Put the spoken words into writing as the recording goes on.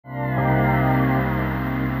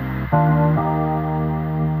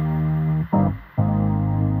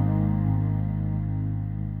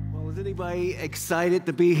Everybody excited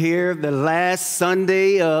to be here the last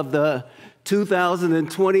Sunday of the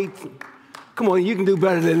 2020. Come on, you can do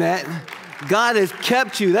better than that. God has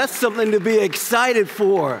kept you. That's something to be excited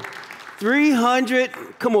for. 300,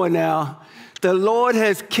 come on now. The Lord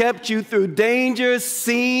has kept you through dangers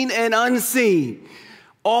seen and unseen.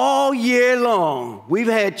 All year long, we've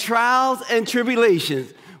had trials and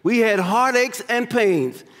tribulations. We had heartaches and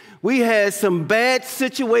pains. We had some bad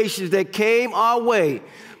situations that came our way,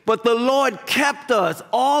 but the Lord kept us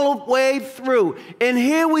all the way through. And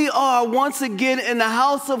here we are once again in the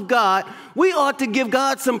house of God. We ought to give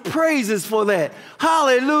God some praises for that.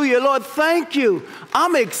 Hallelujah, Lord, thank you.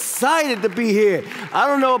 I'm excited to be here. I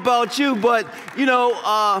don't know about you, but,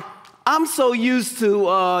 I'm so used to,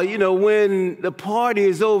 when the party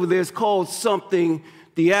is over, there's called something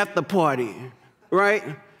the after party, right?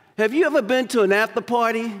 Have you ever been to an after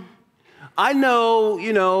party? I know,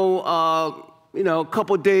 a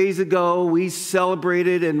couple days ago we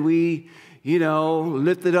celebrated and we,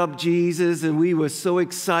 lifted up Jesus, and we were so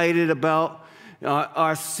excited about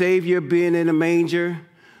our Savior being in a manger.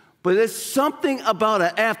 But there's something about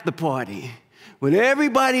an after party. When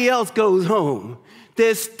everybody else goes home,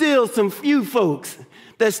 there's still some few folks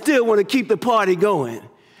that still want to keep the party going.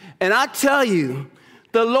 And I tell you,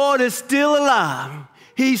 the Lord is still alive.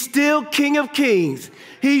 He's still King of Kings.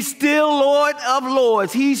 He's still Lord of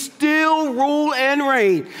Lords. He still rule and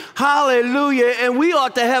reign. Hallelujah. And we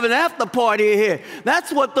ought to have an after party here.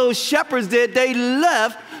 That's what those shepherds did. They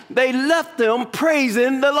left them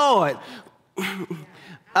praising the Lord.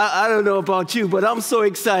 I don't know about you, but I'm so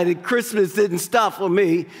excited. Christmas didn't stop for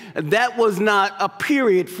me. That was not a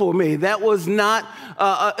period for me. That was not,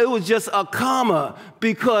 it was just a comma,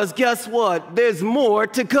 because guess what? There's more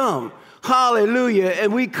to come. Hallelujah.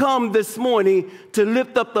 And we come this morning to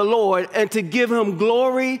lift up the Lord and to give him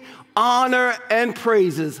glory, honor, and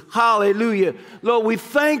praises. Hallelujah. Lord, we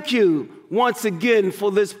thank you once again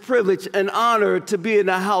for this privilege and honor to be in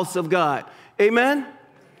the house of God. Amen?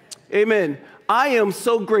 Amen. I am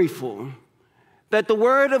so grateful that the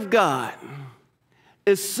Word of God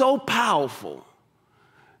is so powerful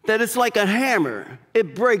that it's like a hammer.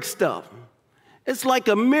 It breaks stuff. It's like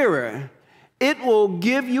a mirror. It will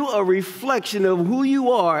give you a reflection of who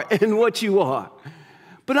you are and what you are.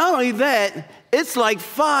 But not only that, it's like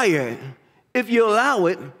fire. If you allow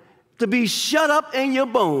it to be shut up in your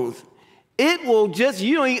bones, it will just,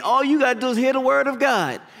 all you got to do is hear the Word of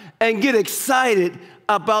God and get excited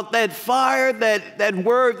about that fire, that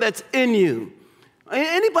word that's in you.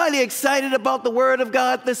 Anybody excited about the Word of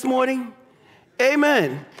God this morning?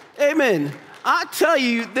 Amen. Amen. I tell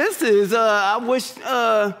you, this is, I wish,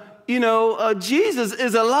 Jesus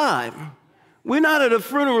is alive. We're not at a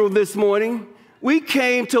funeral this morning. We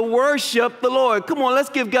came to worship the Lord. Come on, let's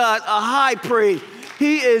give God a high praise.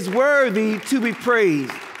 He is worthy to be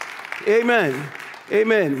praised. Amen.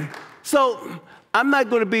 Amen. So, I'm not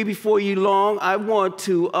going to be before you long. I want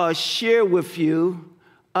to share with you,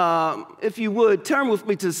 if you would, turn with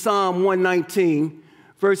me to Psalm 119,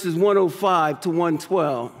 verses 105 to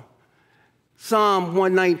 112. Psalm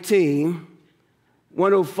 119,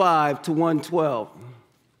 105 to 112.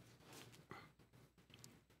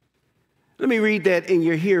 Let me read that in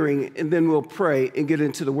your hearing, and then we'll pray and get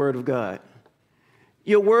into the Word of God.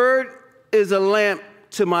 Your word is a lamp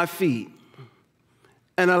to my feet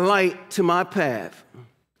and a light to my path.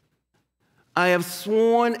 I have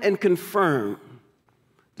sworn and confirmed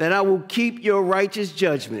that I will keep your righteous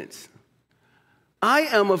judgments. I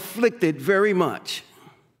am afflicted very much.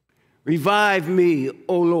 Revive me,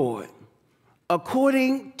 O Lord,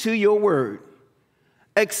 according to your word.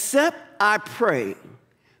 Accept, I pray,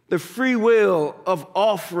 the free will of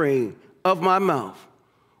offering of my mouth.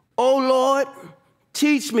 O Lord,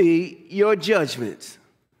 teach me your judgments.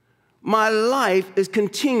 My life is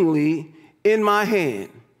continually in my hand,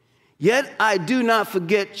 yet I do not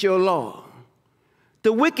forget your law.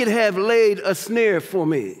 The wicked have laid a snare for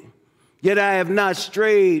me, yet I have not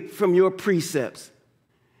strayed from your precepts.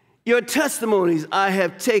 Your testimonies I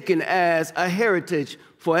have taken as a heritage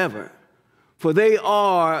forever, for they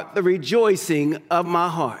are the rejoicing of my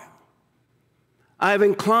heart. I have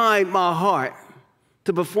inclined my heart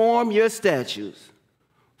to perform your statutes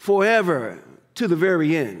forever to the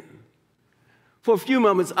very end. For a few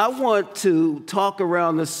moments, I want to talk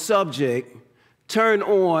around the subject, turn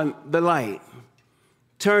on the light.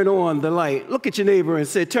 Turn on the light. Look at your neighbor and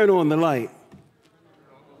say, turn on the light.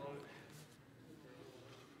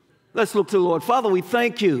 Let's look to the Lord. Father, we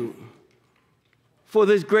thank you for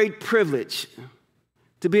this great privilege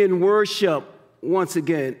to be in worship once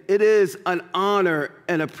again. It is an honor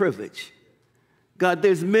and a privilege. God,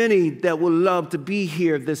 there's many that would love to be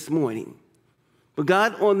here this morning. But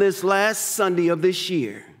God, on this last Sunday of this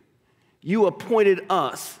year, you appointed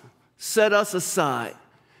us, set us aside,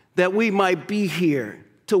 that we might be here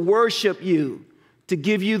to worship you, to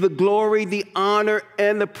give you the glory, the honor,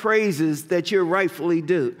 and the praises that you're rightfully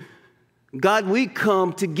due. God, we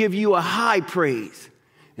come to give you a high praise.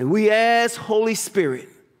 And we ask, Holy Spirit,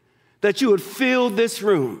 that you would fill this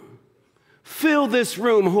room. Fill this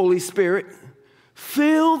room, Holy Spirit.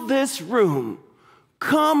 Fill this room.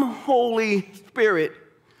 Come, Holy Spirit.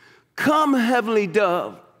 Come, Heavenly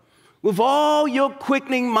Dove, with all your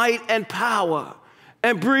quickening might and power,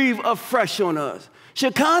 and breathe afresh on us.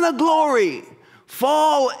 Shekinah glory,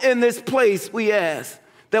 fall in this place, we ask,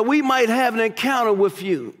 that we might have an encounter with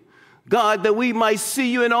you. God, that we might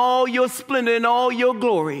see you in all your splendor and all your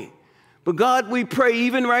glory. But God, we pray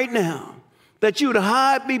even right now that you would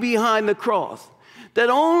hide me behind the cross, that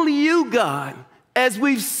only you, God, as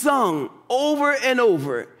we've sung over and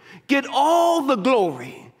over, get all the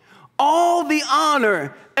glory, all the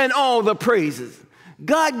honor, and all the praises.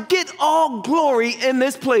 God, get all glory in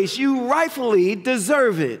this place. You rightfully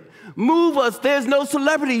deserve it. Move us. There's no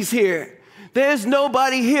celebrities here. There's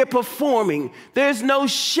nobody here performing. There's no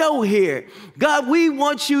show here. God, we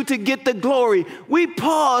want you to get the glory. We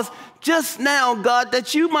pause just now, God,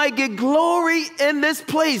 that you might get glory in this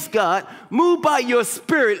place, God. Move by your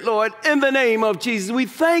Spirit, Lord, in the name of Jesus. We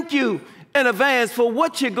thank you in advance for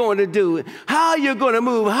what you're going to do, how you're going to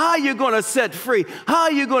move, how you're going to set free, how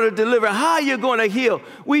you're going to deliver, how you're going to heal.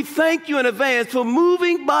 We thank you in advance for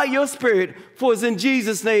moving by your Spirit, for it's in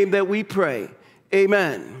Jesus' name that we pray.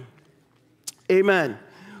 Amen. Amen.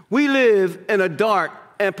 We live in a dark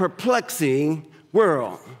and perplexing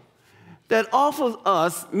world that offers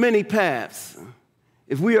us many paths.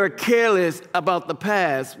 If we are careless about the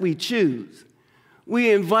paths we choose,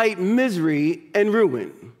 we invite misery and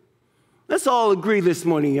ruin. Let's all agree this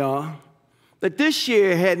morning, y'all, that this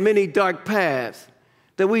year had many dark paths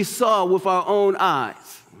that we saw with our own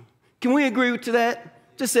eyes. Can we agree to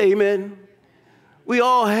that? Just say amen. We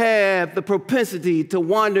all have the propensity to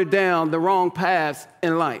wander down the wrong paths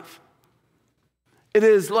in life. It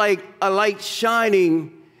is like a light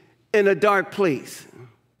shining in a dark place.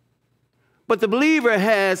 But the believer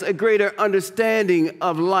has a greater understanding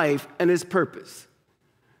of life and its purpose.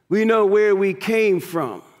 We know where we came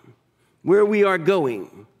from, where we are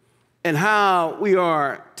going, and how we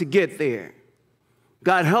are to get there.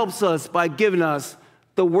 God helps us by giving us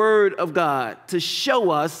the Word of God to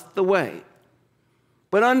show us the way.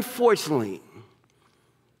 But unfortunately,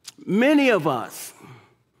 many of us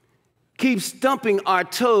keep stumping our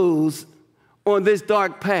toes on this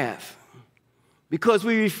dark path because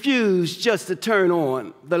we refuse just to turn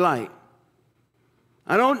on the light.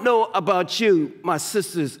 I don't know about you, my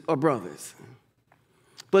sisters or brothers,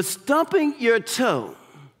 but stumping your toe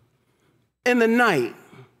in the night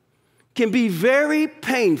can be very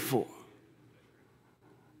painful.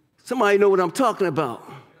 Somebody know what I'm talking about.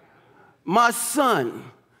 My son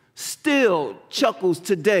still chuckles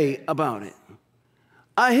today about it.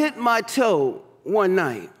 I hit my toe one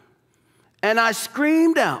night, and I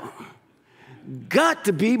screamed out, "Got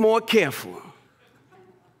to be more careful."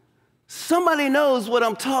 Somebody knows what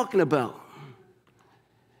I'm talking about.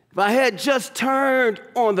 If I had just turned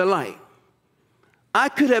on the light, I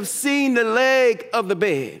could have seen the leg of the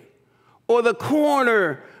bed or the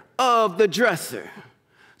corner of the dresser.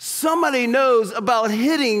 Somebody knows about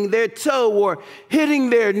hitting their toe or hitting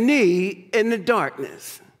their knee in the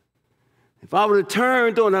darkness. If I would have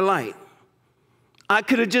turned on the light, I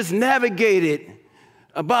could have just navigated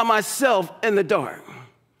by myself in the dark.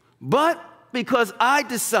 But because I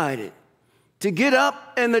decided to get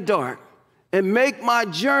up in the dark and make my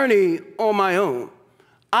journey on my own,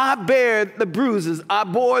 I bore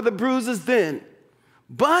the bruises then.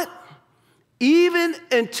 But even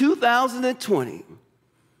in 2020,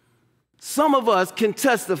 some of us can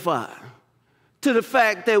testify to the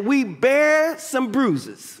fact that we bear some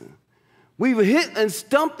bruises. We've hit and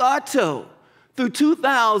stumped our toe through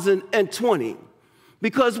 2020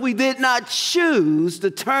 because we did not choose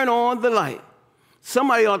to turn on the light.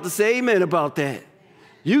 Somebody ought to say amen about that.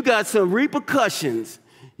 You got some repercussions.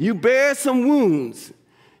 You bear some wounds.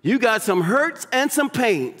 You got some hurts and some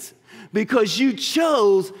pains because you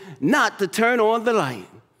chose not to turn on the light.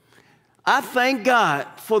 I thank God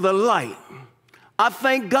for the light. I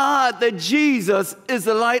thank God that Jesus is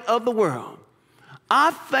the light of the world.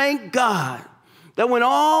 I thank God that when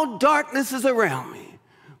all darkness is around me,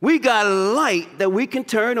 we got a light that we can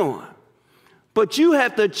turn on. But you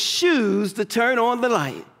have to choose to turn on the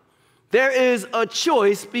light. There is a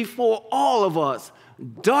choice before all of us,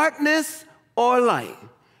 darkness or light,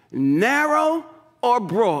 narrow or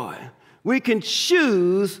broad. We can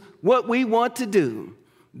choose what we want to do.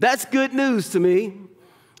 That's good news to me.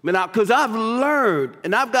 Because I've learned,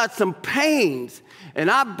 and I've got some pains, and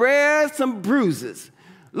I bear some bruises.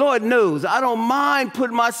 Lord knows, I don't mind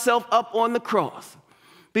putting myself up on the cross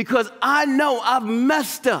because I know I've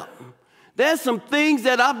messed up. There's some things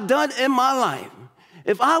that I've done in my life.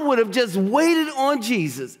 If I would have just waited on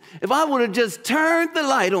Jesus, if I would have just turned the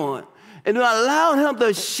light on and allowed him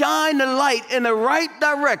to shine the light in the right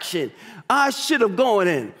direction, I should have gone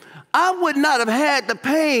in. I would not have had the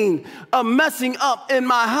pain of messing up in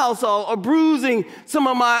my household or bruising some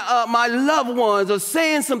of my loved ones or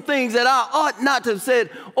saying some things that I ought not to have said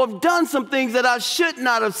or done some things that I should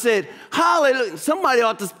not have said. Hallelujah. Somebody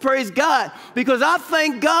ought to praise God because I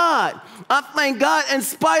thank God. I thank God in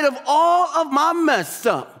spite of all of my mess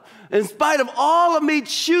up, in spite of all of me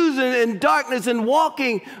choosing in darkness and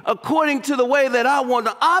walking according to the way that I want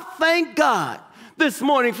to. I thank God this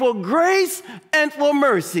morning for grace and for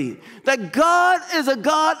mercy, that God is a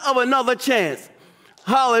God of another chance.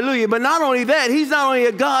 Hallelujah. But not only that, he's not only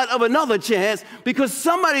a God of another chance, because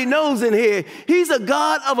somebody knows in here, he's a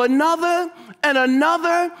God of another and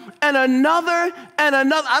another and another and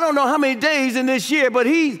another. I don't know how many days in this year, but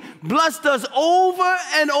he's blessed us over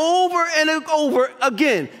and over and over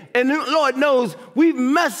again. And Lord knows we've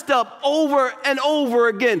messed up over and over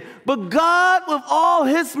again. But God, with all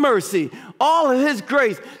his mercy, all of his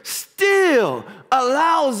grace, still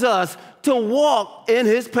allows us to walk in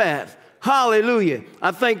his path. Hallelujah.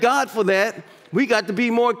 I thank God for that. We got to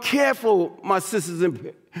be more careful, my sisters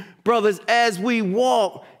and brothers, as we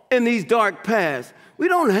walk in these dark paths. We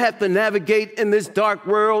don't have to navigate in this dark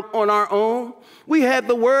world on our own. We have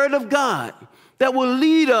the word of God that will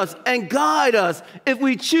lead us and guide us if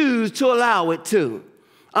we choose to allow it to.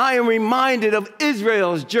 I am reminded of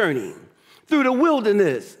Israel's journey through the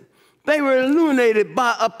wilderness. They were illuminated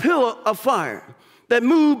by a pillar of fire that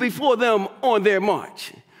moved before them on their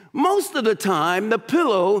march. Most of the time, the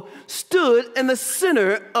pillar stood in the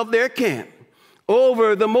center of their camp,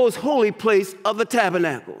 over the most holy place of the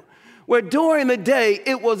tabernacle, where during the day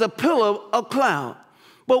it was a pillar of cloud.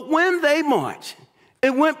 But when they marched,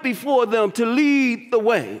 it went before them to lead the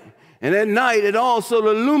way. And at night it also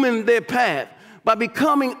illumined their path by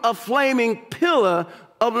becoming a flaming pillar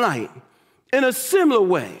of light. In a similar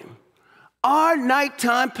way, our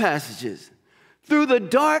nighttime passages through the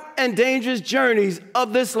dark and dangerous journeys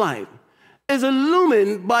of this life is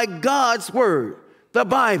illumined by God's word, the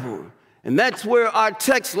Bible. And that's where our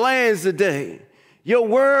text lands today. Your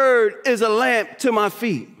word is a lamp to my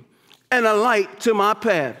feet and a light to my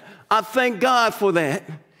path. I thank God for that.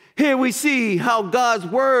 Here we see how God's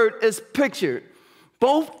word is pictured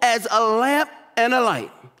both as a lamp and a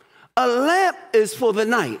light. A lamp is for the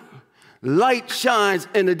night. Light shines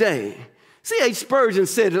in the day. C.H. Spurgeon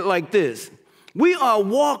said it like this: we are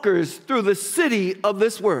walkers through the city of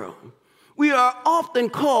this world. We are often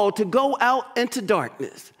called to go out into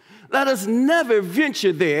darkness. Let us never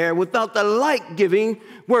venture there without the light-giving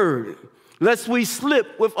word, lest we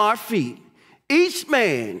slip with our feet. Each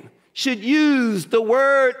man should use the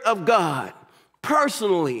word of God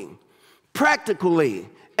personally, practically,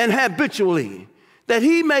 and habitually, that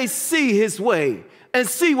he may see his way and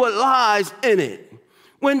see what lies in it.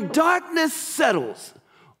 When darkness settles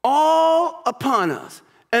all upon us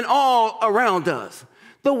and all around us,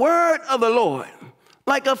 the word of the Lord,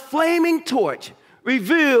 like a flaming torch,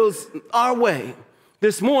 reveals our way.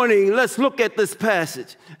 This morning, let's look at this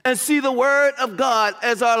passage and see the word of God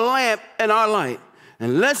as our lamp and our light.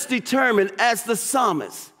 And let's determine, as the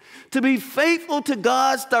psalmist, to be faithful to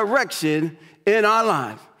God's direction in our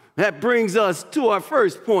life. That brings us to our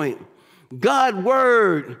first point. God's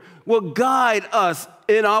word will guide us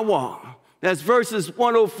in our walk. That's verses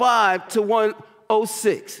 105 to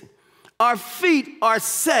 106. Our feet are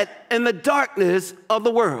set in the darkness of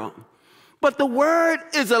the world, but the word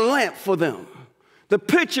is a lamp for them. The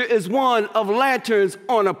picture is one of lanterns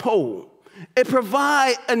on a pole. It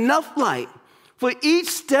provides enough light for each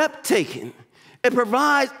step taken. It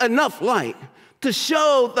provides enough light to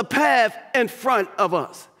show the path in front of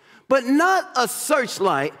us, but not a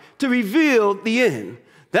searchlight to reveal the end.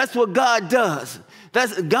 That's what God does.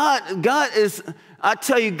 God is, I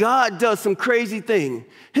tell you, God does some crazy thing.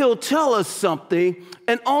 He'll tell us something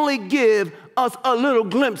and only give us a little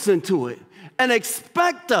glimpse into it and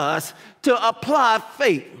expect us to apply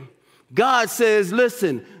faith. God says,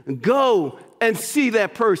 listen, go and see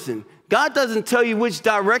that person. God doesn't tell you which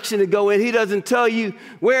direction to go in. He doesn't tell you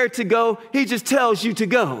where to go. He just tells you to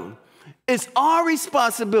go. It's our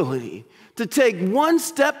responsibility to take one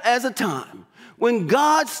step at a time. When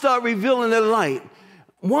God starts revealing the light,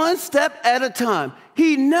 one step at a time,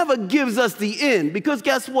 he never gives us the end, because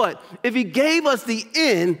guess what? If he gave us the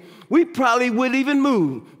end, we probably wouldn't even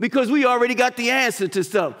move because we already got the answer to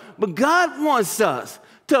stuff. But God wants us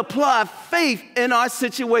to apply faith in our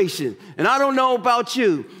situation. And I don't know about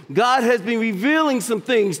you. God has been revealing some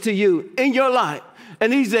things to you in your life.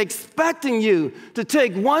 And he's expecting you to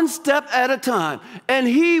take one step at a time. And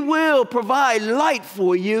he will provide light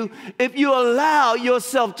for you if you allow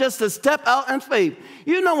yourself just to step out in faith.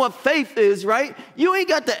 You know what faith is, right? You ain't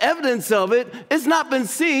got the evidence of it. It's not been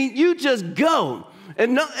seen. You just go.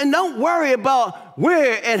 And don't worry about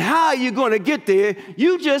where and how you're going to get there.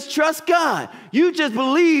 You just trust God. You just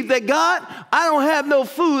believe that, God, I don't have no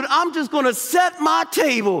food. I'm just going to set my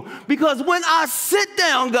table, because when I sit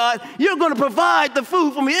down, God, you're going to provide the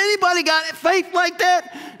food for me. Anybody got faith like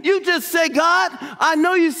that? You just say, God, I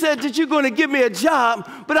know you said that you're going to give me a job,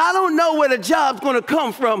 but I don't know where the job's going to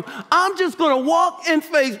come from. I'm just going to walk in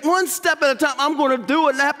faith one step at a time. I'm going to do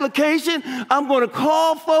an application. I'm going to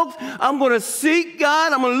call folks. I'm going to seek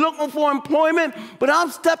God. I'm going to look for employment, but I'm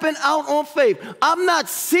stepping out on faith. I've not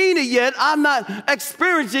seen it yet. I've not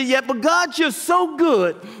experienced it yet, but God, you're so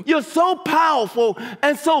good. You're so powerful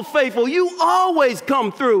and so faithful. You always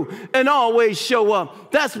come through and always show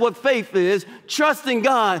up. That's what faith is, trusting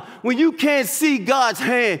God. When you can't see God's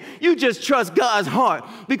hand, you just trust God's heart,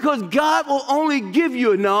 because God will only give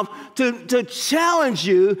you enough to challenge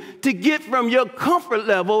you to get from your comfort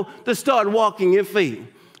level to start walking in faith.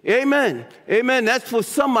 Amen. Amen. That's for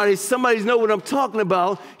somebody. Somebody knows what I'm talking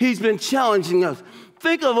about. He's been challenging us.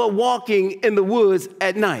 Think of a walking in the woods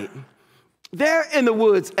at night. They're in the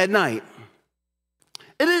woods at night.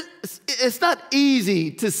 It's not easy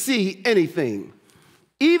to see anything,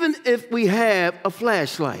 even if we have a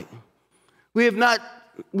flashlight. We've not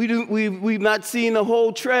seen the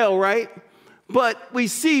whole trail, right? But we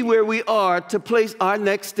see where we are to place our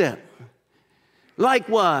next step.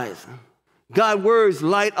 Likewise, God's words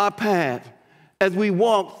light our path as we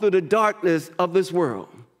walk through the darkness of this world,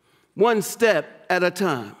 one step at a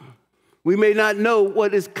time. We may not know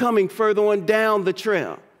what is coming further on down the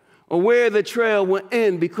trail or where the trail will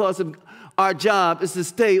end, because of our job is to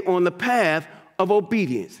stay on the path of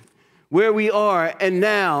obedience, where we are and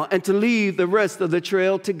now, and to leave the rest of the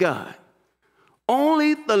trail to God.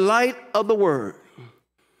 Only the light of the word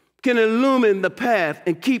can illumine the path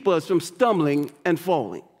and keep us from stumbling and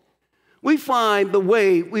falling. We find the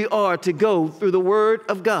way we are to go through the word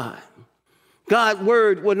of God. God's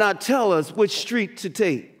word will not tell us which street to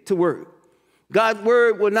take to work. God's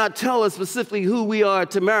word will not tell us specifically who we are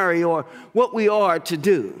to marry or what we are to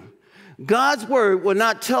do. God's word will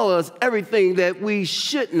not tell us everything that we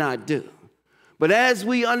should not do. But as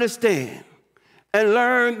we understand and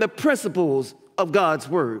learn the principles of God's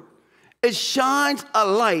word, it shines a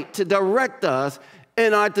light to direct us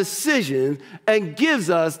in our decisions and gives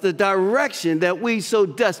us the direction that we so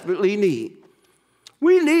desperately need.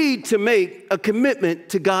 We need to make a commitment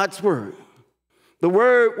to God's word. The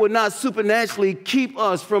word will not supernaturally keep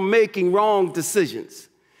us from making wrong decisions.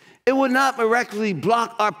 It will not miraculously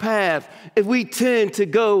block our path if we tend to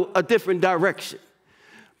go a different direction.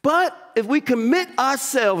 But if we commit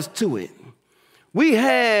ourselves to it, we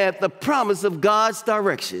have the promise of God's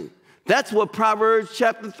direction. That's what Proverbs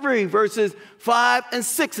chapter 3, verses 5 and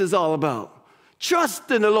 6 is all about.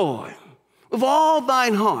 Trust in the Lord with all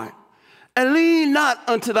thine heart, and lean not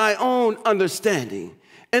unto thy own understanding.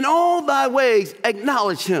 In all thy ways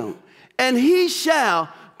acknowledge him, and he shall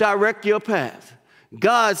direct your path.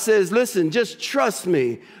 God says, listen, just trust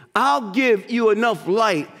me. I'll give you enough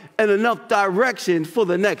light and enough direction for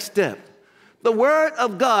the next step. The word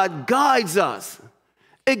of God guides us.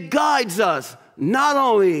 It guides us not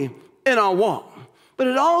only in our walk, but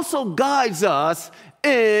it also guides us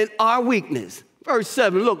in our weakness. Verse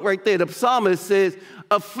 7, look right there. The psalmist says,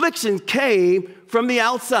 affliction came from the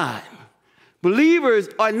outside. Believers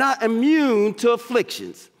are not immune to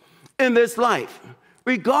afflictions in this life,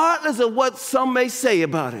 regardless of what some may say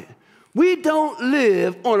about it. We don't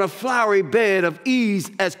live on a flowery bed of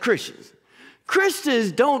ease as Christians.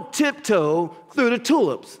 Christians don't tiptoe through the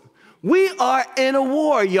tulips. We are in a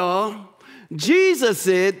war, y'all. Jesus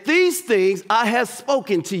said, these things I have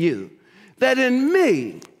spoken to you, that in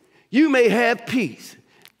me you may have peace.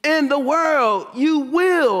 In the world you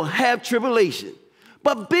will have tribulation,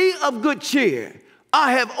 but be of good cheer.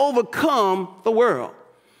 I have overcome the world.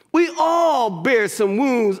 We all bear some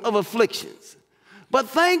wounds of afflictions, but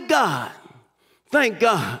thank God,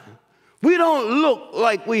 we don't look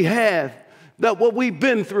like we have that what we've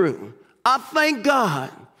been through. I thank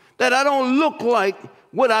God that I don't look like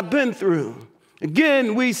what I've been through.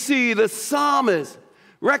 Again, we see the psalmist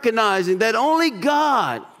recognizing that only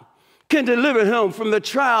God can deliver him from the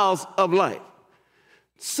trials of life.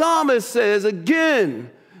 Psalmist says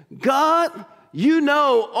again, God, you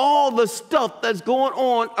know all the stuff that's going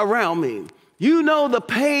on around me. You know the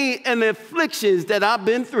pain and the afflictions that I've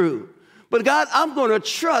been through. But God, I'm going to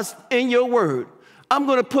trust in your word. I'm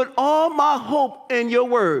going to put all my hope in your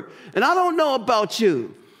word. And I don't know about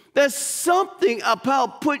you. There's something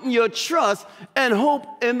about putting your trust and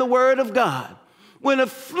hope in the word of God. When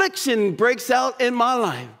affliction breaks out in my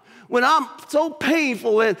life, when I'm so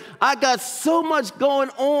painful and I got so much going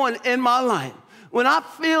on in my life, when I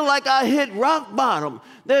feel like I hit rock bottom,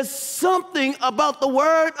 there's something about the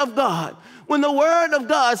word of God. When the word of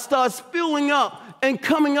God starts spewing up and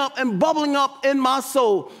coming up and bubbling up in my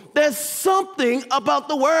soul, there's something about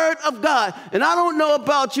the word of God. And I don't know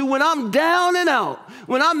about you, when I'm down and out,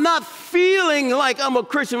 when I'm not feeling like I'm a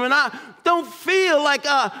Christian, when I don't feel like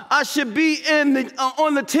I should be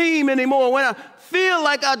on the team anymore, when I feel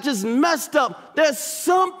like I just messed up, there's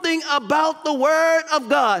something about the word of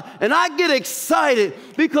God. And I get excited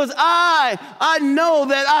because I know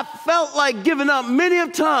that I felt like giving up many a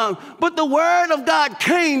time, but the word of God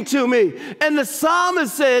came to me. And the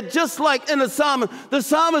psalmist said, just like in the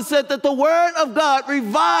psalmist said that the word of God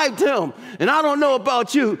revived him. And I don't know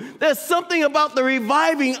about you, there's something about the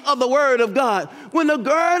reviving of the word of God. When the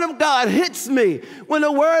word of God hits me, when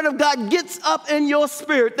the word of God gets up in your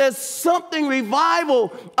spirit, there's something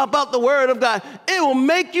revival about the word of God. It will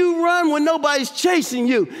make you run when nobody's chasing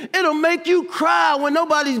you. It'll make you cry when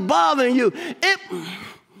nobody's bothering you.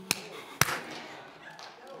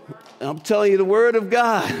 I'm telling you, the word of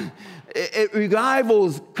God,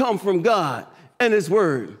 revivals come from God and his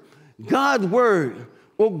word. God's word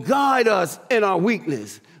will guide us in our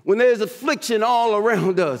weakness. When there's affliction all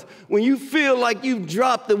around us, when you feel like you've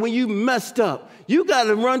dropped it, when you messed up, you got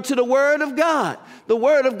to run to the word of God. The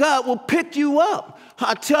word of God will pick you up.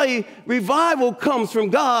 I tell you, revival comes from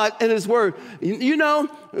God and his word. You know,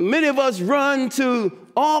 many of us run to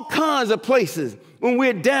all kinds of places when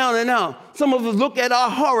we're down and out. Some of us look at our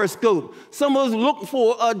horoscope. Some of us look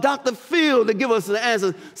for Dr. Phil to give us the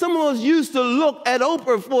answer. Some of us used to look at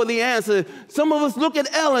Oprah for the answer. Some of us look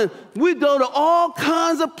at Ellen. We go to all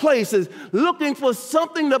kinds of places looking for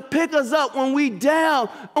something to pick us up when we down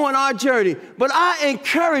on our journey. But I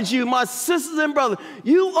encourage you, my sisters and brothers,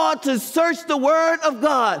 you ought to search the word of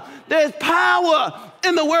God. There's power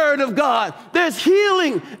in the word of God. There's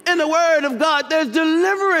healing in the word of God. There's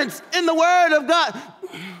deliverance in the word of God.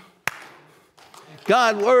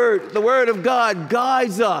 The word of God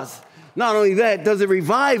guides us. Not only that, does it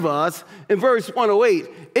revive us? In verse 108,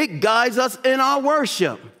 it guides us in our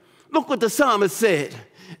worship. Look what the psalmist said.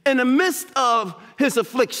 In the midst of his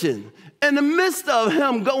affliction, in the midst of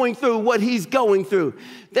him going through what he's going through,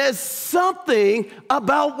 there's something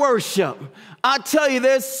about worship. I tell you,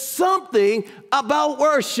 there's something about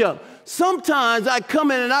worship. Sometimes I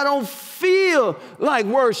come in and I don't feel like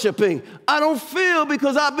worshiping. I don't feel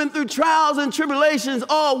because I've been through trials and tribulations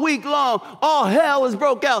all week long. All hell has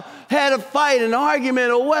broke out, had a fight, an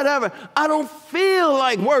argument, or whatever. I don't feel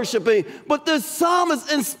like worshiping. But the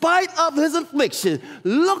psalmist, in spite of his affliction,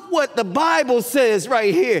 look what the Bible says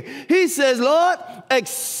right here. He says, Lord,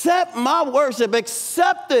 accept my worship.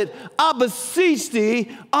 Accept it. I beseech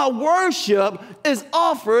thee. Our worship is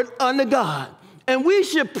offered unto God. And we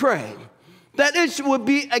should pray that it would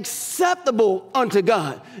be acceptable unto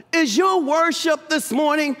God. Is your worship this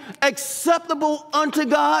morning acceptable unto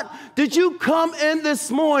God? Did you come in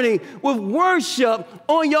this morning with worship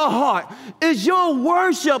on your heart? Is your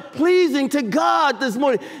worship pleasing to God this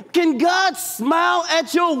morning? Can God smile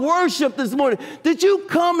at your worship this morning? Did you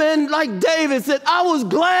come in like David said, I was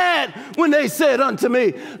glad when they said unto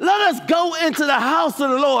me, let us go into the house of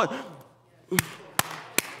the Lord.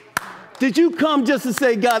 Did you come just to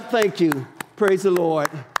say, God, thank you? Praise the Lord.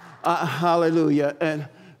 Hallelujah. And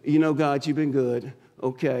you know, God, you've been good.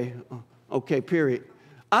 Okay. Okay, period.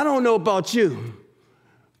 I don't know about you,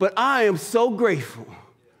 but I am so grateful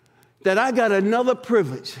that I got another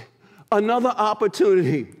privilege, another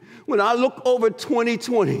opportunity. When I look over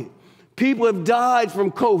 2020, people have died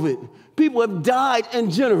from COVID. People have died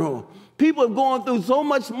in general. People have gone through so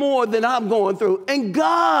much more than I'm going through. And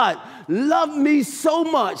God loved me so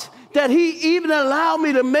much that he even allowed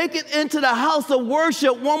me to make it into the house of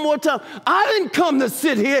worship one more time. I didn't come to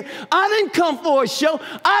sit here. I didn't come for a show.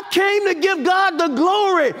 I came to give God the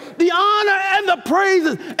glory, the honor, and the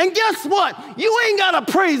praises. And guess what? You ain't got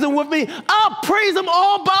to praise him with me. I'll praise him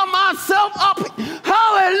all by myself.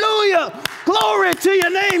 Hallelujah. Glory to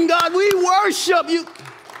your name, God. We worship you.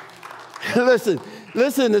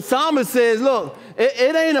 Listen, the psalmist says, look,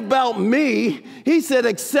 it ain't about me. He said,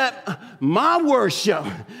 accept my worship.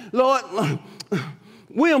 Lord,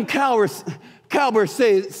 William Cowper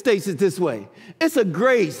states it this way. It's a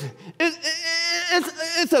grace.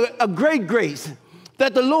 It's a great grace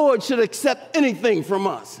that the Lord should accept anything from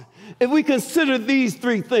us. If we consider these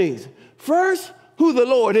three things. First, who the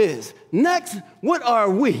Lord is. Next, what are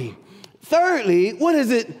we? Thirdly, what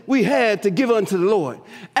is it we have to give unto the Lord?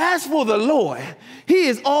 As for the Lord, he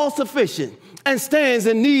is all sufficient and stands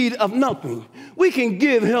in need of nothing. We can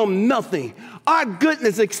give him nothing. Our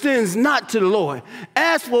goodness extends not to the Lord.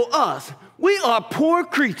 As for us, we are poor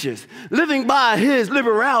creatures living by his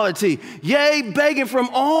liberality, yea, begging from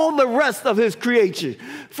all the rest of his creation,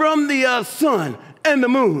 from the sun and the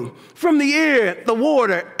moon, from the air, the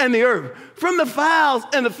water, and the earth, from the fowls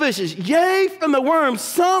and the fishes, yea, from the worms.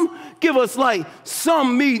 Some give us light,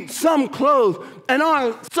 some meat, some clothes, and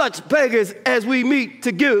are such beggars as we meet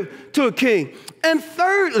to give to a king. And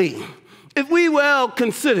thirdly, if we well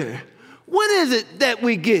consider, what is it that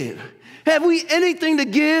we give? Have we anything to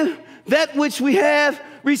give that which we have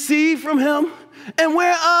received from him? And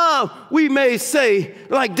whereof we may say,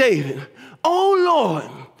 like David, O Lord,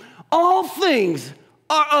 all things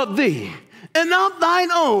are of thee, and of thine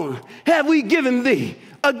own have we given thee.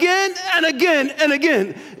 Again and again and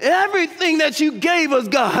again, everything that you gave us,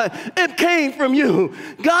 God, it came from you.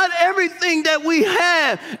 God, everything that we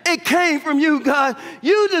have, it came from you, God.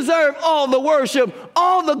 You deserve all the worship,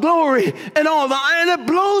 all the glory, and all the honor. And it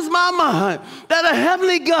blows my mind that a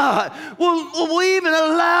heavenly God will even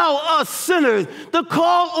allow us sinners to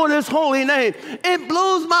call on his holy name. It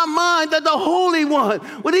blows my mind that the Holy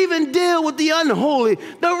One would even deal with the unholy,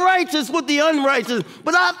 the righteous with the unrighteous.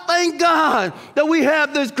 But I thank God that we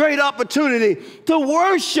have this great opportunity to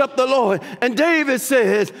worship the Lord. And David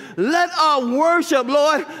says, let our worship,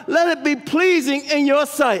 Lord, let it be pleasing in your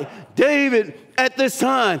sight. David, at this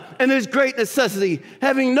time, and his great necessity,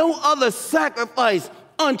 having no other sacrifice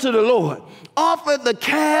unto the Lord, offered the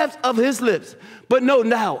calves of his lips. But no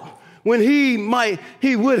doubt, when he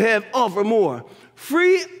would have offered more.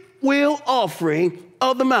 Free will offering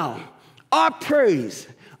of the mouth. Our praise,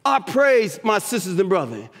 my sisters and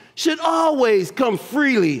brothers, should always come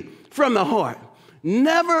freely from the heart,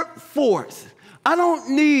 never forced. I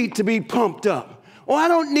don't need to be pumped up, or I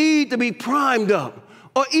don't need to be primed up,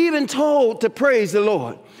 or even told to praise the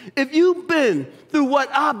Lord. If you've been through what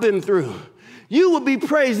I've been through, you would be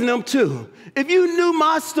praising him too. If you knew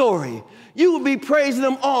my story, you would be praising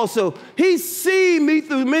him also. He's seen me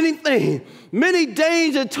through many things, many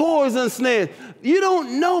danger, toils, and snares. You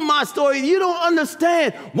don't know my story. You don't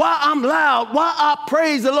understand why I'm loud, why I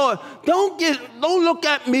praise the Lord. Don't look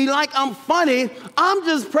at me like I'm funny. I'm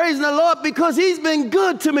just praising the Lord because he's been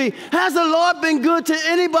good to me. Has the Lord been good to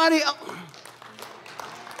anybody else?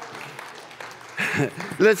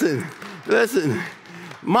 Listen.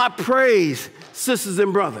 My praise, sisters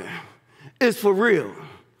and brothers, is for real.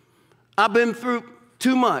 I've been through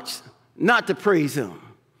too much not to praise him.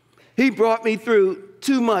 He brought me through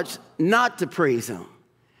too much not to praise him.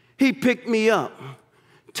 He picked me up,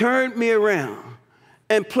 turned me around,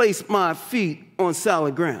 and placed my feet on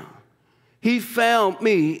solid ground. He found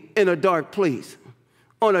me in a dark place,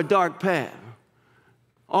 on a dark path,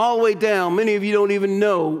 all the way down. Many of you don't even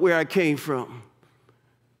know where I came from.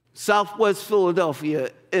 Southwest Philadelphia,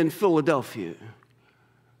 in Philadelphia.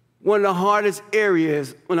 One of the hardest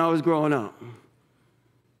areas when I was growing up.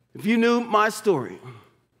 If you knew my story,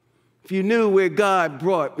 if you knew where God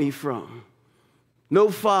brought me from, no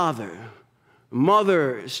father,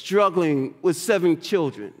 mother struggling with 7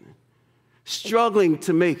 children, struggling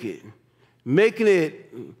to make it, making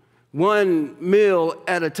it one meal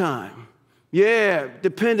at a time. Yeah,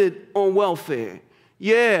 dependent on welfare.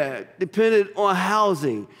 Yeah, dependent on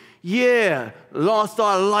housing. Yeah, lost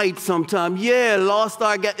our light sometime. Yeah, lost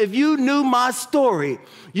our gas. If you knew my story,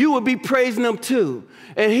 you would be praising him too.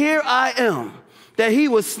 And here I am, that he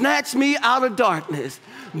would snatch me out of darkness,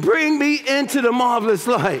 bring me into the marvelous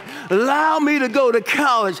light, allow me to go to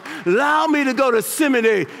college, allow me to go to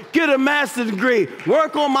seminary, get a master's degree,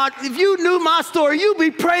 work on if you knew my story, you'd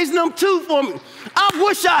be praising him too for me. I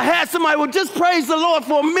wish I had somebody who would just praise the Lord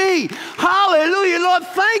for me. Hallelujah, Lord,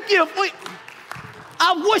 thank you.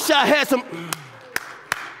 I wish I had some.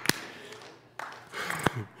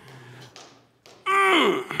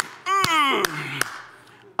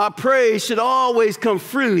 Our praise should always come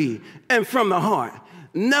freely and from the heart,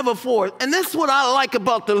 never forced. And that's what I like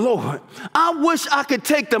about the Lord. I wish I could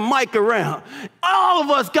take the mic around. All of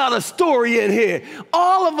us got a story in here.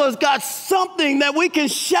 All of us got something that we can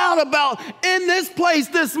shout about in this place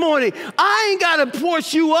this morning. I ain't got to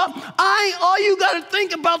force you up. All you got to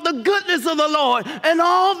think about the goodness of the Lord and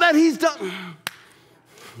all that he's done.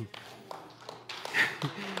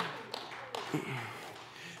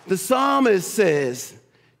 The psalmist says,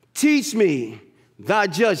 teach me thy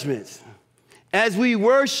judgments. As we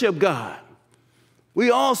worship God,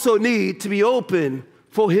 we also need to be open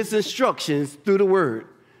for his instructions through the word.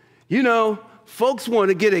 You know, folks want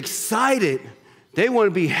to get excited. They want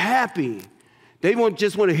to be happy. They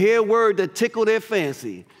just want to hear a word that tickle their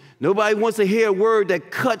fancy. Nobody wants to hear a word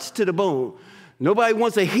that cuts to the bone. Nobody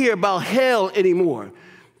wants to hear about hell anymore.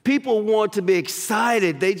 People want to be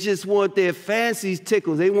excited. They just want their fancies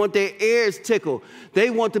tickled. They want their ears tickled. They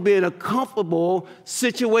want to be in a comfortable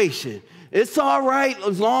situation. It's all right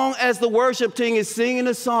as long as the worship team is singing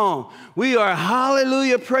a song. We are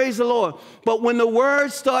hallelujah, praise the Lord. But when the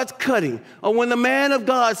word starts cutting, or when the man of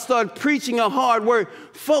God starts preaching a hard word,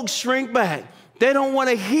 folks shrink back. They don't want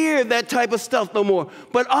to hear that type of stuff no more.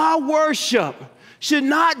 But our worship should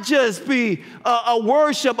not just be a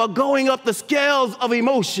worship of going up the scales of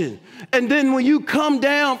emotion. And then when you come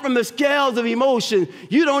down from the scales of emotion,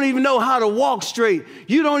 you don't even know how to walk straight.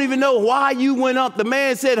 You don't even know why you went up. The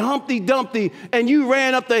man said Humpty Dumpty, and you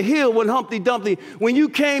ran up the hill with Humpty Dumpty. When you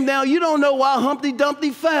came down, you don't know why Humpty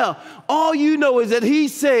Dumpty fell. All you know is that he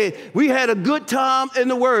said, we had a good time in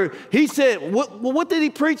the word. He said, what did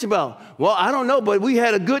he preach about? Well, I don't know, but we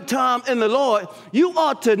had a good time in the Lord. You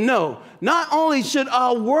ought to know. Not only should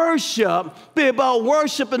our worship be about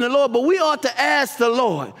worshiping the Lord, but we ought to ask the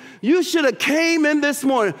Lord. You should have came in this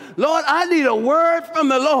morning. Lord, I need a word from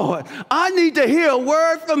the Lord. I need to hear a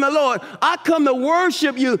word from the Lord. I come to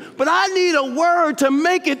worship you, but I need a word to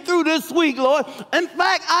make it through this week, Lord. In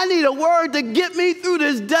fact, I need a word to get me through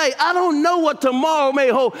this day. I don't know what tomorrow may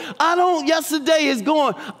hold. Yesterday is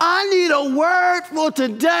gone. I need a word for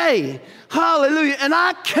today. Hallelujah. And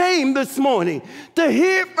I came this morning to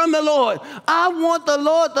hear from the Lord. I want the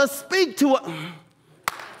Lord to speak to us.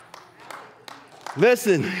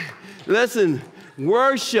 Listen,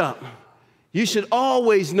 worship. You should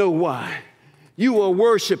always know why you are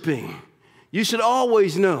worshiping. You should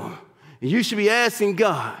always know. You should be asking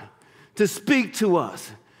God to speak to us.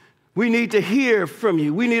 We need to hear from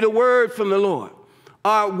you. We need a word from the Lord.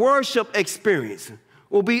 Our worship experience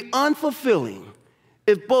will be unfulfilling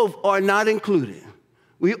if both are not included.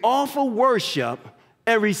 We offer worship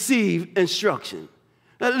and receive instruction.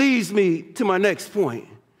 That leads me to my next point.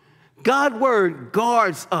 God's word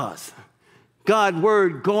guards us. God's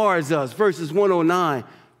word guards us, verses 109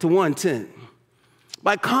 to 110.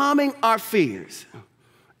 By calming our fears,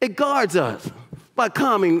 it guards us by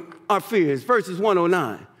calming our fears, verses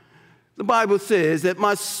 109. The Bible says that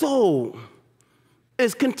my soul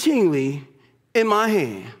is continually in my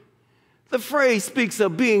hand. The phrase speaks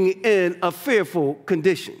of being in a fearful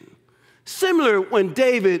condition. Similar when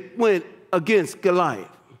David went against Goliath.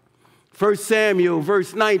 1 Samuel,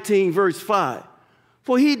 verse 19, verse 5.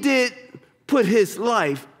 For he did put his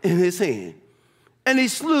life in his hand, and he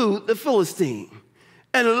slew the Philistine.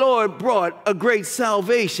 And the Lord brought a great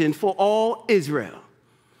salvation for all Israel.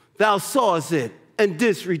 Thou sawest it, and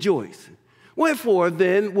didst rejoice. Wherefore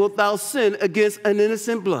then wilt thou sin against an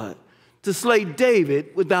innocent blood, to slay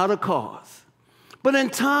David without a cause? But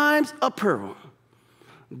in times of peril,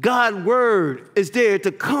 God's word is there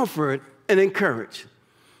to comfort and encourage.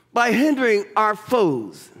 By hindering our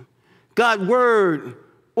foes, God's word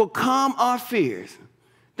will calm our fears.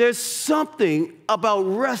 There's something about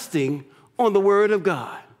resting on the word of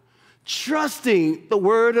God, trusting the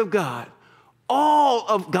word of God. All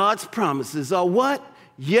of God's promises are what?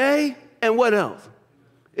 Yea, and what else?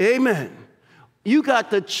 Amen. You got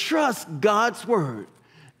to trust God's word.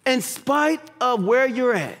 In spite of where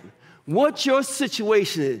you're at, what your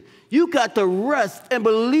situation is, you got to rest and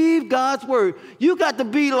believe God's word. You got to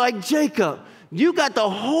be like Jacob. You got to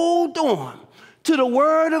hold on to the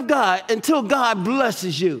word of God until God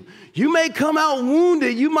blesses you. You may come out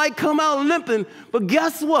wounded, you might come out limping, but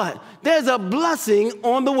guess what? There's a blessing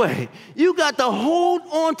on the way. You got to hold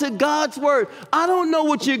on to God's word. I don't know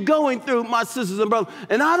what you're going through, my sisters and brothers,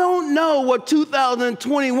 and I don't know what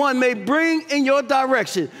 2021 may bring in your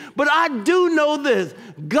direction, but I do know this.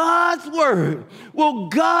 God's word will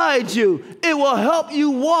guide you. It will help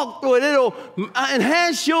you walk through it. It'll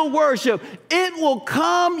enhance your worship. It will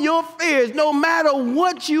calm your fears no matter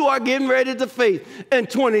what you are getting ready to face in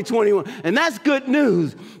 2021. And that's good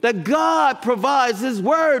news, that God provides his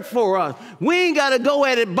word for us. We ain't got to go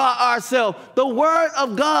at it by ourselves. The word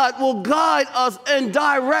of God will guide us and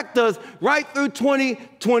direct us right through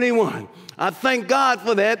 2021. I thank God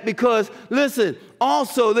for that because, listen,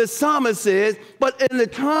 also the psalmist says, but in the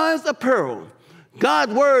times of peril,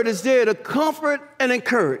 God's word is there to comfort and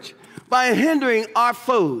encourage by hindering our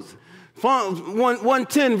foes.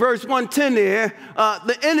 110, verse 110 there,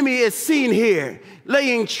 the enemy is seen here,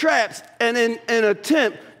 laying traps and in an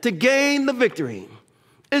attempt to gain the victory.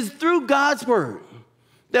 It's through God's word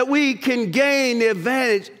that we can gain the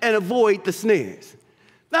advantage and avoid the snares.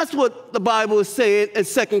 That's what the Bible is saying in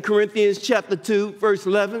 2 Corinthians chapter 2, verse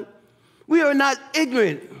 11. We are not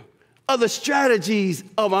ignorant of the strategies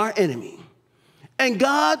of our enemy. And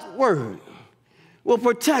God's word will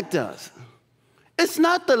protect us. It's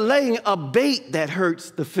not the laying of bait that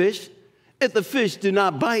hurts the fish if the fish do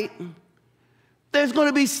not bite. There's going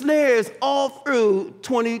to be snares all through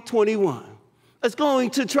 2021. It's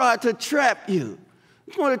going to try to trap you.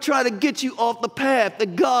 It's going to try to get you off the path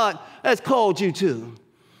that God has called you to.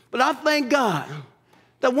 But I thank God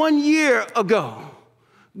that 1 year ago,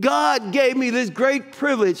 God gave me this great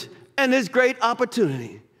privilege and this great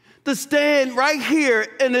opportunity to stand right here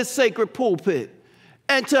in this sacred pulpit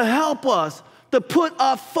and to help us to put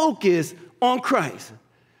our focus on Christ.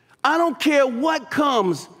 I don't care what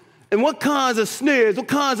comes and what kinds of snares, what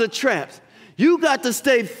kinds of traps. You got to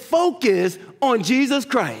stay focused on Jesus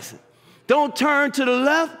Christ. Don't turn to the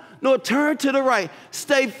left nor turn to the right.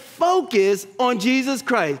 Stay focused on Jesus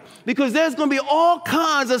Christ, because there's going to be all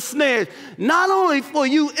kinds of snares, not only for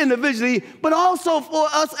you individually, but also for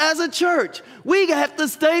us as a church. We have to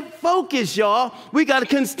stay focused, y'all. We got to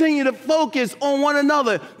continue to focus on one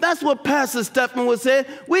another. That's what Pastor Stefan was saying.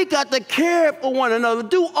 We got to care for one another,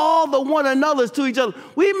 do all the one another's to each other.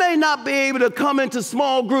 We may not be able to come into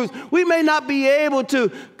small groups. We may not be able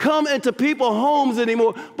to come into people's homes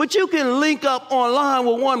anymore, but you can link up online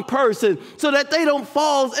with one person so that they don't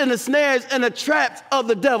fall in the snares and the traps of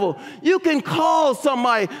the devil. You can call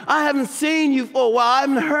somebody. I haven't seen you for a while. I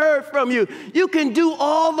haven't heard from you. You can do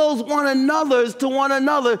all those one another's to one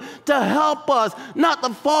another to help us not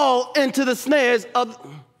to fall into the snares of...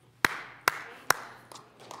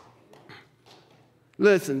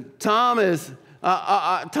 Listen, Thomas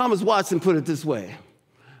Watson put it this way.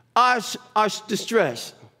 Our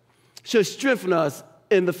distress should strengthen us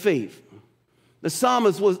in the faith. The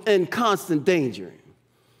psalmist was in constant danger.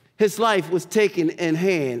 His life was taken in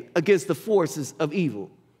hand against the forces of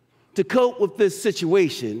evil. To cope with this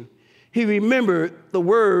situation, he remembered the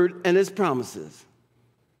word and his promises.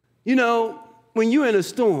 You know, when you're in a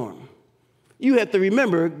storm, you have to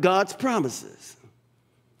remember God's promises.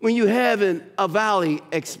 When you're having a valley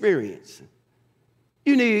experience,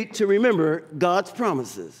 you need to remember God's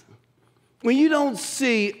promises. When you don't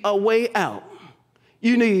see a way out,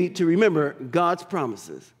 you need to remember God's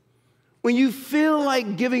promises. When you feel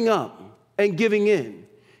like giving up and giving in,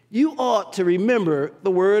 you ought to remember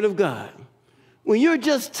the word of God. When you're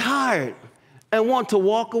just tired and want to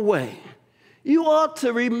walk away, you ought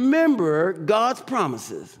to remember God's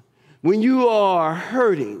promises. When you are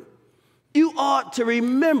hurting, you ought to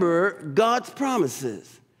remember God's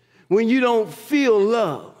promises. When you don't feel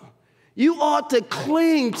love, you ought to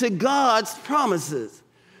cling to God's promises.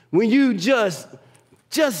 When you just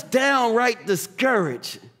downright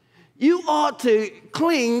discouraged, you ought to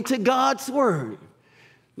cling to God's word.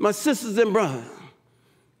 My sisters and brothers,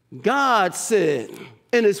 God said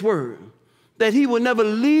in his word that he will never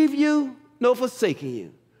leave you nor forsaken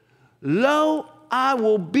you. Lo, I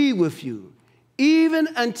will be with you even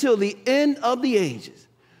until the end of the ages.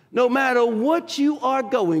 No matter what you are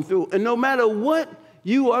going through and no matter what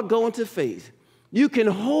you are going to face, you can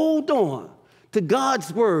hold on to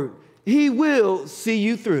God's word. He will see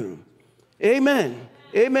you through. Amen.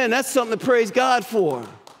 Amen. That's something to praise God for.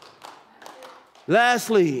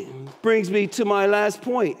 Lastly, brings me to my last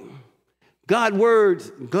point. God's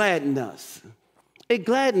words gladden us. It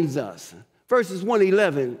gladdens us. Verses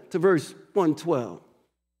 111 to verse 112.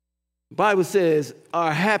 The Bible says,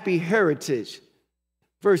 our happy heritage.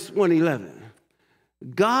 Verse 111.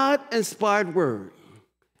 God-inspired word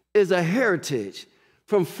is a heritage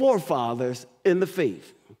from forefathers in the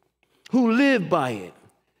faith who lived by it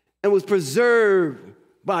and was preserved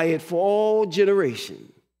by it for all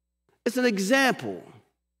generations. It's an example.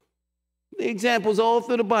 The examples all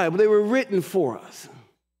through the Bible, they were written for us.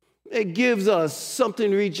 It gives us something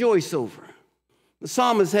to rejoice over. The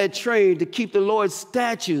psalmist had trained to keep the Lord's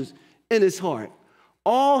statutes in his heart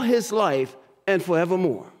all his life and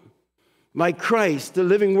forevermore. Like Christ, the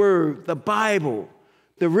living word, the Bible,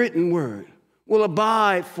 the written word, will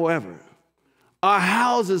abide forever. Our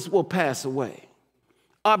houses will pass away.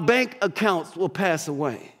 Our bank accounts will pass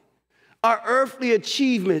away. Our earthly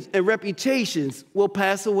achievements and reputations will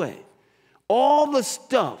pass away. All the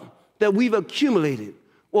stuff that we've accumulated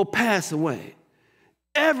will pass away.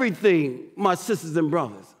 Everything, my sisters and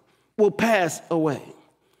brothers, will pass away.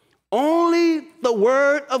 Only the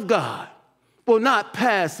word of God will not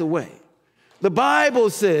pass away. The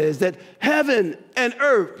Bible says that heaven and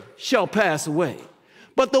earth shall pass away,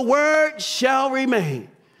 but the word shall remain.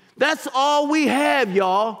 That's all we have,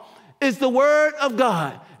 y'all, is the word of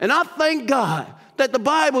God. And I thank God that the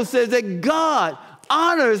Bible says that God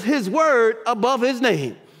honors his word above his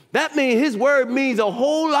name. That means his word means a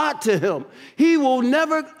whole lot to him. He will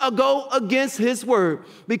never go against his word,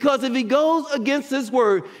 because if he goes against his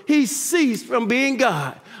word, he ceased from being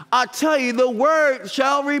God. I tell you, the word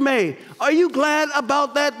shall remain. Are you glad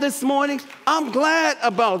about that this morning? I'm glad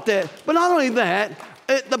about that. But not only that,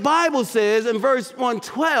 the Bible says in verse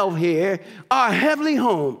 112 here, our heavenly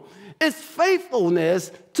home, its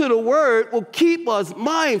faithfulness to the word will keep us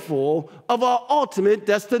mindful of our ultimate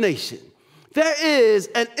destination. There is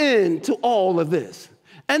an end to all of this.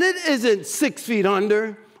 And it isn't 6 feet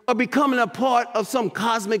under or becoming a part of some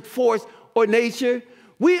cosmic force or nature.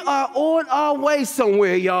 We are on our way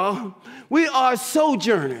somewhere, y'all. We are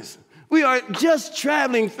sojourners. We are just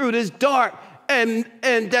traveling through this dark and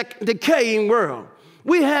decaying world.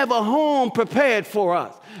 We have a home prepared for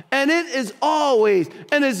us, and it is always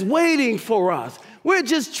and is waiting for us. We're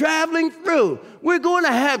just traveling through. We're going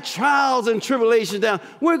to have trials and tribulations down.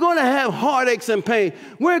 We're going to have heartaches and pain.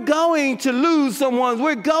 We're going to lose someone.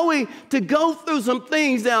 We're going to go through some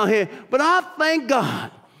things down here. But I thank God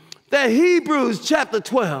that Hebrews chapter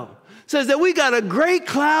 12 says that we got a great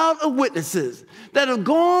cloud of witnesses that have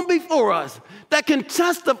gone before us that can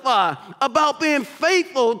testify about being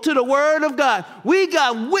faithful to the word of God. We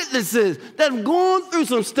got witnesses that have gone through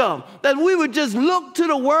some stuff, that we would just look to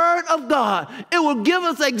the word of God. It will give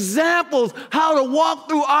us examples how to walk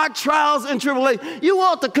through our trials and tribulations. You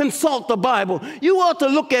ought to consult the Bible. You ought to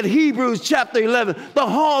look at Hebrews chapter 11, the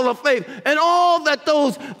hall of faith, and all that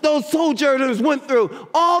those sojourners went through,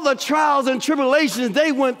 all the trials and tribulations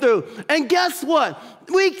they went through. And guess what?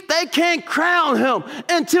 They can't crown him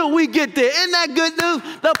until we get there. Isn't that good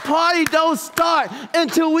news? The party don't start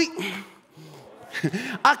until we...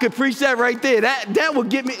 I could preach that right there. That would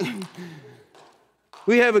get me...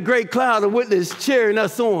 We have a great cloud of witnesses cheering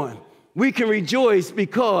us on. We can rejoice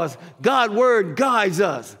because God's word guides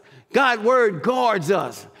us. God's word guards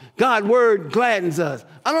us. God's word gladdens us.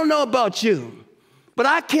 I don't know about you, but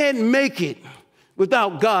I can't make it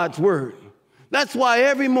without God's word. That's why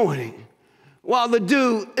every morning, while the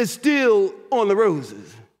dew is still on the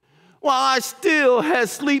roses, while I still have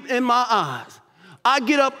sleep in my eyes, I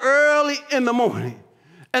get up early in the morning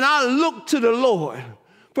and I look to the Lord,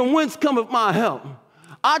 from whence cometh my help.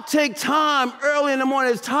 I take time early in the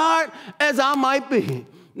morning, as tired as I might be,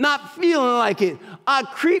 not feeling like it. I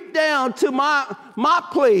creep down to my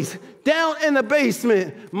place, down in the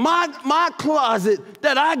basement, my closet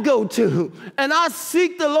that I go to, and I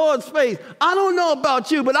seek the Lord's face. I don't know about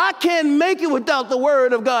you, but I can't make it without the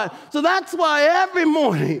word of God. So that's why every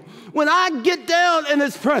morning when I get down in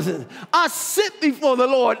his presence, I sit before the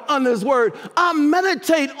Lord on his word. I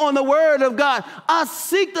meditate on the word of God. I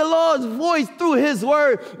seek the Lord's voice through his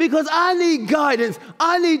word because I need guidance.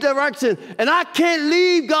 I need direction, and I can't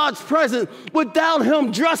leave God's presence without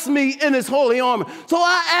him dress me in his holy armor. So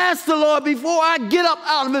I ask the Lord before I get up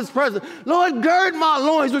out of his presence, Lord, gird my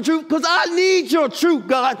loins with truth, because I need your truth,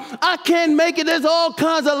 God. I can't make it. There's all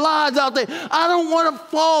kinds of lies out there. I don't want to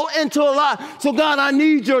fall into a lie. So God, I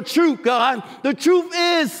need your truth, God. The truth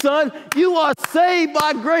is, son, you are saved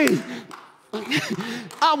by grace.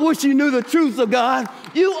 I wish you knew the truth of God.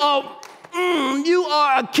 You are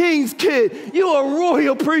a king's kid. You are a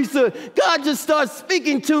royal priesthood. God just starts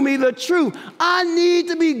speaking to me the truth. I need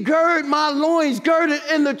to be my loins girded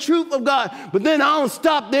in the truth of God. But then I don't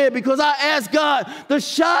stop there, because I ask God to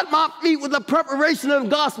shod my feet with the preparation of the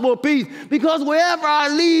gospel of peace. Because wherever I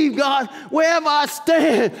leave, God, wherever I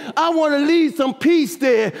stand, I want to leave some peace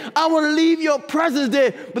there. I want to leave your presence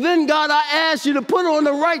there. But then, God, I ask you to put on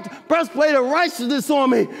the right breastplate of righteousness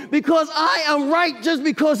on me, because I am right just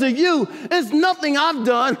because of you. It's nothing I've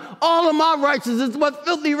done. All of my righteousness but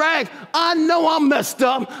filthy rags. I know I'm messed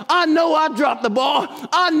up. I know I dropped the ball.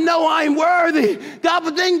 I know I ain't worthy. God,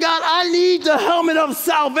 but then, God, I need the helmet of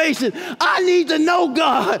salvation. I need to know,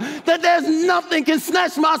 God, that there's nothing can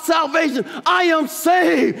snatch my salvation. I am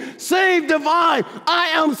saved. Saved divine.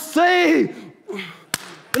 I am saved.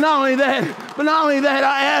 But not only that,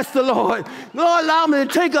 I asked the Lord, allow me to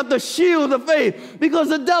take up the shield of faith, because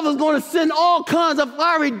the devil's going to send all kinds of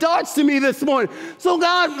fiery darts to me this morning. So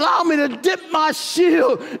God, allow me to dip my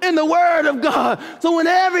shield in the word of God. So when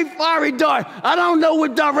every fiery dart, I don't know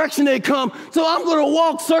what direction they come, so I'm going to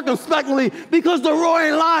walk circumspectly, because the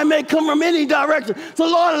roaring lion may come from any direction. So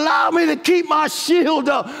Lord, allow me to keep my shield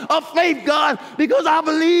up of faith, God, because I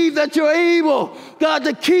believe that you're able, God,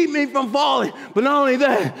 to keep me from falling. But not only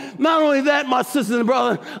that, my sisters and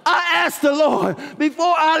brothers, I asked the Lord,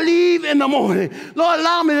 before I leave in the morning, Lord,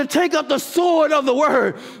 allow me to take up the sword of the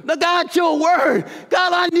word. God, your word.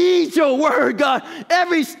 God, I need your word, God.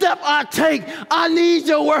 Every step I take, I need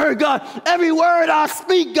your word, God. Every word I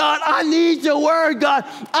speak, God, I need your word, God.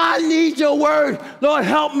 I need your word. Lord,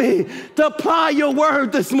 help me to apply your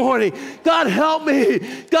word this morning. God, help me.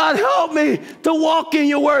 God, help me to walk in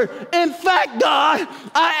your word. In fact, God,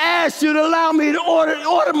 I ask you to allow me to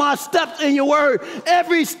order my steps in your word.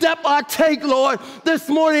 Every step I take, Lord, this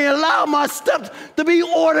morning, allow my steps to be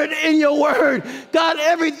ordered in your word. God,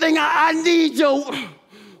 everything I need your...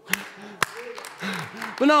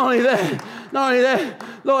 But not only that,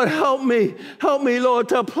 Lord, help me, Lord,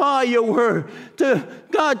 to apply your word,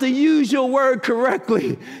 to use your word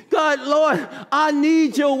correctly. God, Lord, I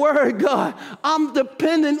need your word, God. I'm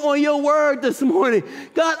dependent on your word this morning.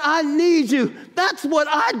 God, I need you. That's what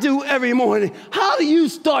I do every morning. How do you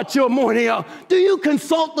start your morning out? Do you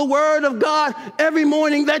consult the word of God every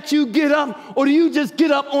morning that you get up, or do you just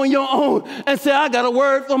get up on your own and say, I got a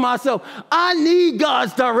word for myself? I need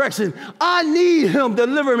God's direction. I need him to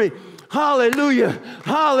deliver me. Hallelujah.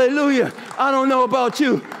 Hallelujah. I don't know about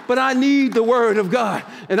you, but I need the word of God.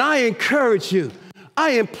 And I encourage you,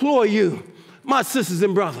 I implore you, my sisters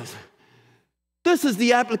and brothers, this is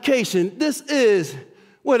the application. This is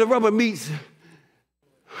where the rubber meets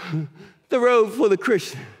the road for the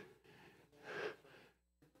Christian.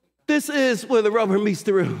 This is where the rubber meets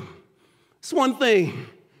the road. It's one thing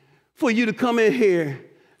for you to come in here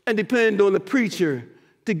and depend on the preacher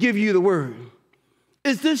to give you the word.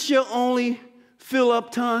 Is this your only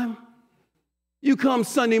fill-up time? You come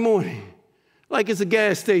Sunday morning like it's a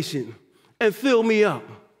gas station and fill me up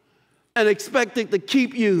and expect it to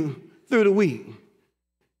keep you through the week.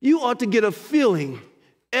 You ought to get a feeling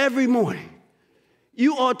every morning.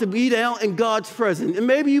 You ought to be down in God's presence. And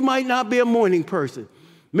maybe you might not be a morning person.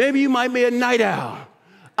 Maybe you might be a night owl.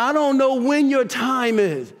 I don't know when your time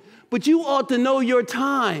is, but you ought to know your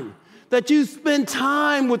time, that you spend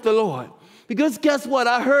time with the Lord. Because guess what?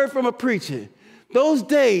 I heard from a preacher, those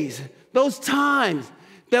days, those times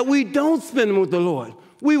that we don't spend with the Lord,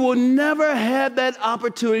 we will never have that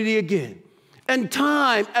opportunity again. And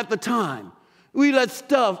time after time, we let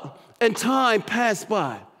stuff and time pass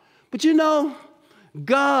by. But you know,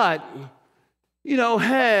 God,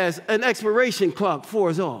 has an expiration clock for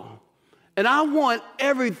us all. And I want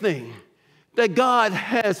everything that God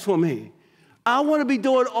has for me. I want to be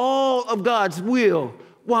doing all of God's will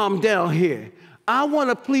while I'm down here. I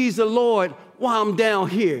want to please the Lord while I'm down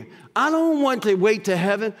here. I don't want to wait to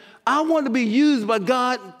heaven. I want to be used by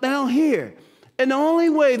God down here. And the only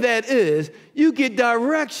way that is, you get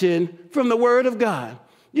direction from the word of God.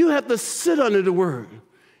 You have to sit under the word.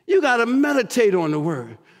 You got to meditate on the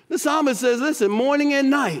word. The psalmist says, listen, morning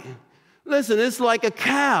and night. Listen, it's like a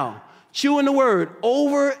cow chewing the word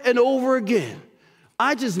over and over again.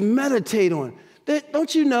 I just meditate on it.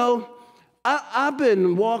 Don't you know, I've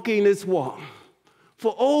been walking this walk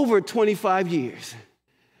for over 25 years.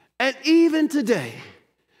 And even today,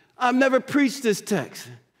 I've never preached this text.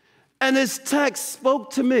 And this text spoke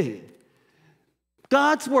to me.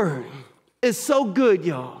 God's word is so good,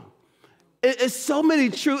 y'all. It's so many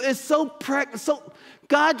truths. It's so practical.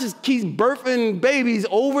 God just keeps birthing babies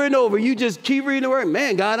over and over. You just keep reading the word.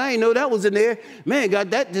 Man, God, I didn't know that was in there. Man,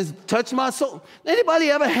 God, that just touched my soul. Anybody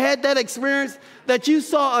ever had that experience that you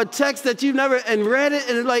saw a text that you never and read it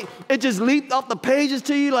and it just leaped off the pages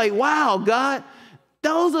to you like, wow, God.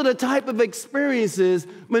 Those are the type of experiences,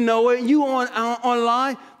 Manoa, you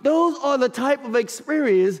online, those are the type of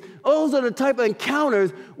experience, those are the type of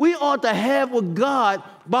encounters we ought to have with God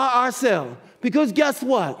by ourselves. Because guess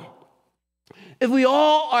what? If we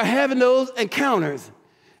all are having those encounters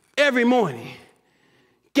every morning,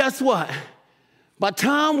 guess what? By the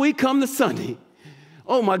time we come to Sunday,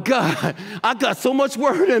 oh my God, I got so much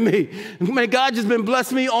word in me. Man, God just been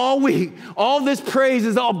blessing me all week. All this praise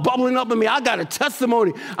is all bubbling up in me. I got a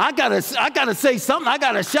testimony. I gotta say something. I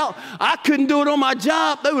gotta shout. I couldn't do it on my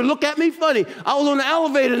job. They would look at me funny. I was on the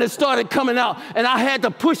elevator and it started coming out and I had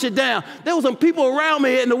to push it down. There was some people around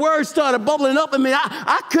me and the words started bubbling up in me.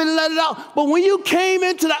 I couldn't let it out. But when you came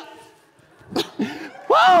into that,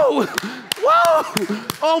 whoa, whoa,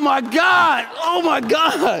 oh my God, oh my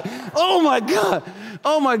God, oh my God.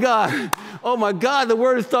 Oh my God, oh my God, the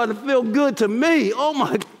word is starting to feel good to me. Oh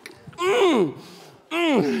my,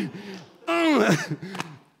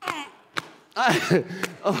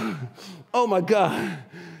 oh my God.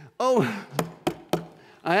 Oh,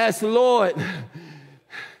 I asked the Lord,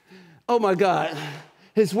 oh my God,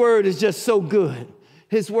 his word is just so good.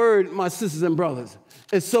 His word, my sisters and brothers,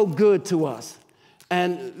 is so good to us.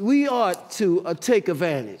 And we ought to take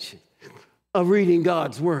advantage of reading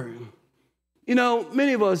God's word. You know,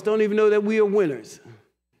 many of us don't even know that we are winners.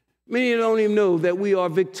 Many don't even know that we are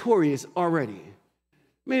victorious already.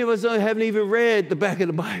 Many of us haven't even read the back of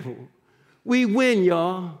the Bible. We win,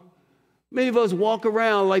 y'all. Many of us walk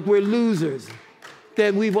around like we're losers,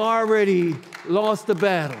 that we've already lost the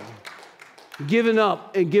battle, given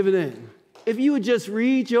up and given in. If you would just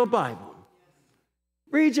read your Bible,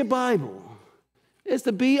 read your Bible. It's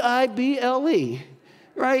the Bible,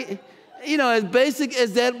 right? You know, as basic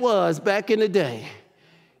as that was back in the day,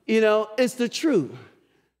 you know, it's the truth,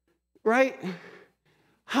 right?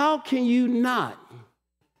 How can you not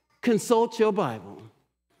consult your Bible?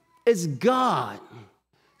 It's God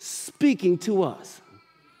speaking to us.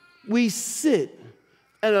 We sit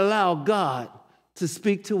and allow God to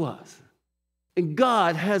speak to us. And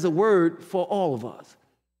God has a word for all of us.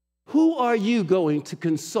 Who are you going to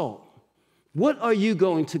consult? What are you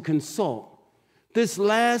going to consult this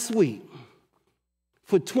last week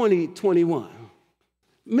for 2021?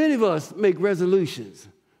 Many of us make resolutions.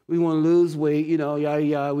 We want to lose weight, you know, yada,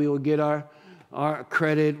 yada. We will get our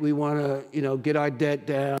credit. We want to, you know, get our debt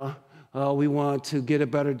down. We want to get a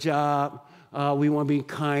better job. We want to be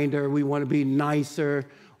kinder. We want to be nicer.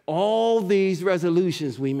 All these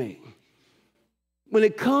resolutions we make. When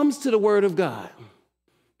it comes to the Word of God,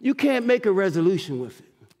 you can't make a resolution with it.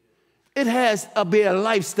 It has to be a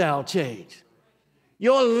lifestyle change.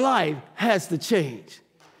 Your life has to change.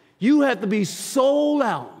 You have to be sold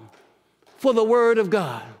out for the Word of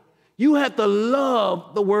God. You have to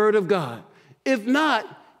love the Word of God. If not,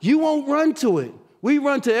 you won't run to it. We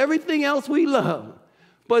run to everything else we love.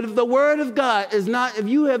 But if the Word of God is not, if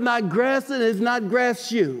you have not grasped it, it's not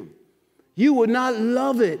grasped you, you will not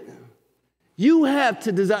love it. You have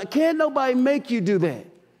to desire. Can't nobody make you do that.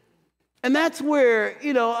 And that's where,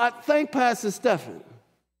 you know, I thank Pastor Stefan.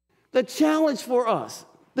 The challenge for us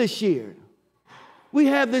this year, we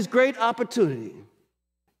have this great opportunity.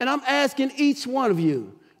 And I'm asking each one of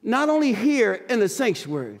you, not only here in the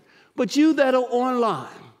sanctuary, but you that are online,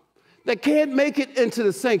 that can't make it into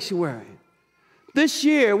the sanctuary. This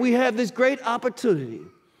year, we have this great opportunity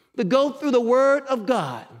to go through the Word of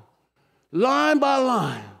God, line by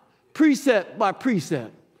line, precept by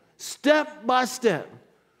precept, step by step.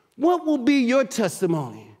 What will be your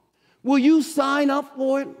testimony? Will you sign up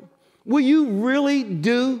for it? Will you really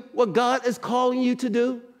do what God is calling you to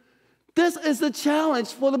do? This is the challenge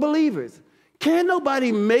for the believers. Can't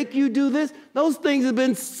nobody make you do this. Those things have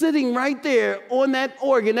been sitting right there on that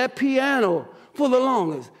organ, that piano, for the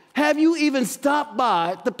longest. Have you even stopped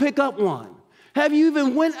by to pick up one? Have you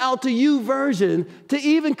even went out to YouVersion to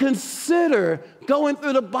even consider going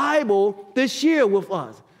through the Bible this year with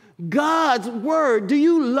us? God's Word. Do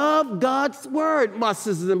you love God's Word, my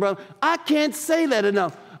sisters and brothers? I can't say that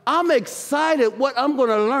enough. I'm excited what I'm going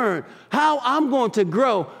to learn, how I'm going to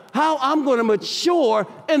grow, how I'm going to mature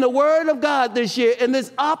in the Word of God this year, and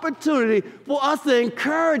this opportunity for us to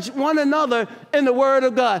encourage one another in the Word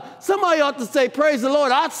of God. Somebody ought to say, praise the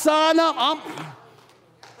Lord, I'd sign up.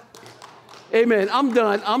 Amen. I'm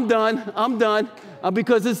done.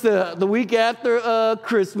 Because it's the week after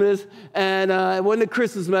Christmas, and it wasn't a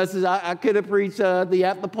Christmas message. I could have preached the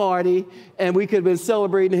after party, and we could have been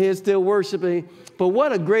celebrating here, still worshiping. But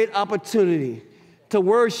what a great opportunity to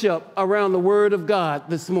worship around the Word of God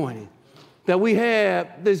this morning. That we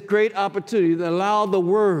have this great opportunity to allow the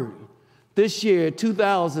Word this year,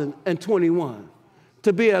 2021,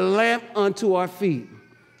 to be a lamp unto our feet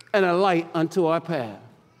and a light unto our path.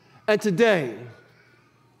 And today,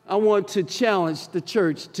 I want to challenge the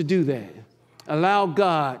church to do that. Allow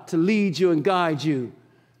God to lead you and guide you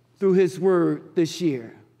through His Word this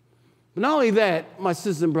year. But not only that, my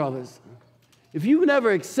sisters and brothers, if you've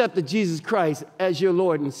never accepted Jesus Christ as your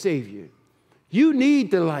Lord and Savior, you need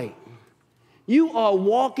the light. You are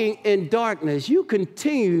walking in darkness. You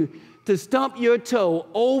continue to stump your toe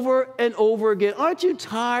over and over again. Aren't you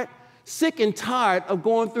tired, sick and tired of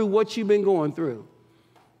going through what you've been going through?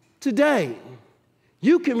 Today,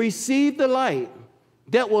 you can receive the light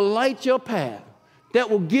that will light your path, that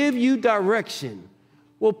will give you direction,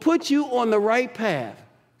 will put you on the right path,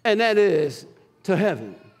 and that is to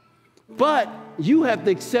heaven. But you have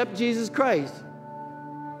to accept Jesus Christ.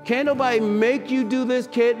 Can't nobody make you do this.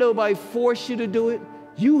 Can't nobody force you to do it.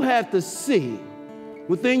 You have to see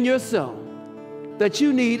within yourself that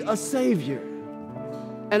you need a Savior.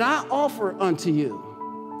 And I offer unto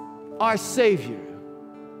you our Savior.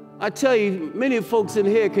 I tell you, many folks in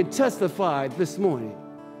here can testify this morning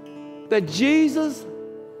that Jesus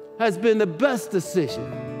has been the best decision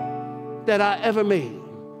that I ever made.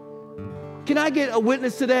 Can I get a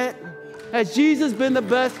witness to that? Has Jesus been the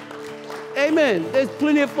best? Amen. There's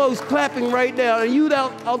plenty of folks clapping right now, and you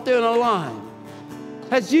out there in the line.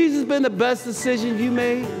 Has Jesus been the best decision you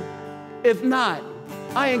made? If not,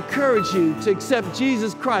 I encourage you to accept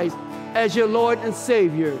Jesus Christ as your Lord and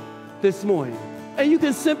Savior this morning. And you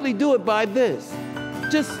can simply do it by this.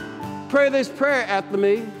 Just pray this prayer after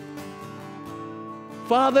me.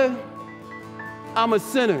 Father, I'm a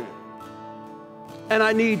sinner, and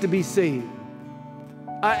I need to be saved.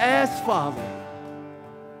 I ask, Father,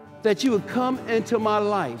 that you would come into my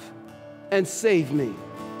life and save me.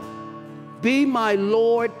 Be my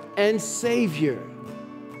Lord and Savior.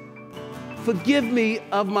 Forgive me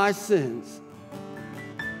of my sins.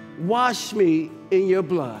 Wash me in your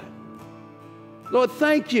blood. Lord,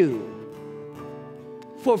 thank you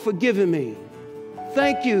for forgiving me.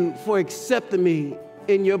 Thank you for accepting me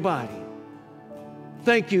in your body.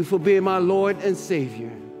 Thank you for being my Lord and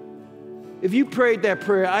Savior. If you prayed that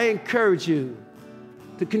prayer, I encourage you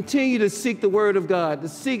to continue to seek the Word of God, to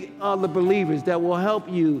seek other believers that will help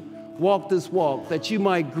you walk this walk, that you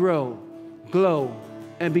might grow, glow,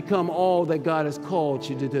 and become all that God has called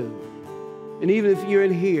you to do. And even if you're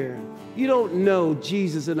in here, you don't know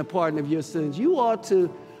Jesus and the pardon of your sins, you ought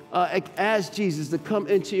to ask Jesus to come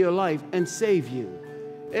into your life and save you.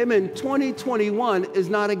 Amen. 2021 is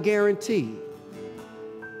not a guarantee.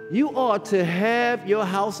 You ought to have your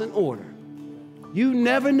house in order. You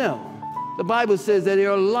never know. The Bible says that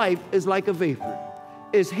your life is like a vapor.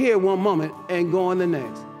 It's here one moment and gone the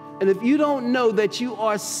next. And if you don't know that you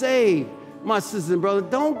are saved, my sisters and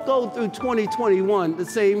brothers, don't go through 2021 the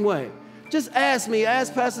same way. Just ask me,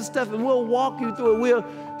 ask Pastor Stefan. We'll walk you through it.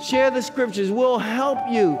 We'll share the scriptures. We'll help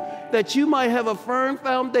you that you might have a firm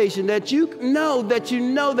foundation, that you know that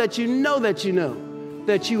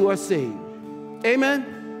you are saved. Amen?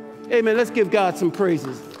 Amen. Let's give God some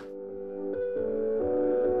praises.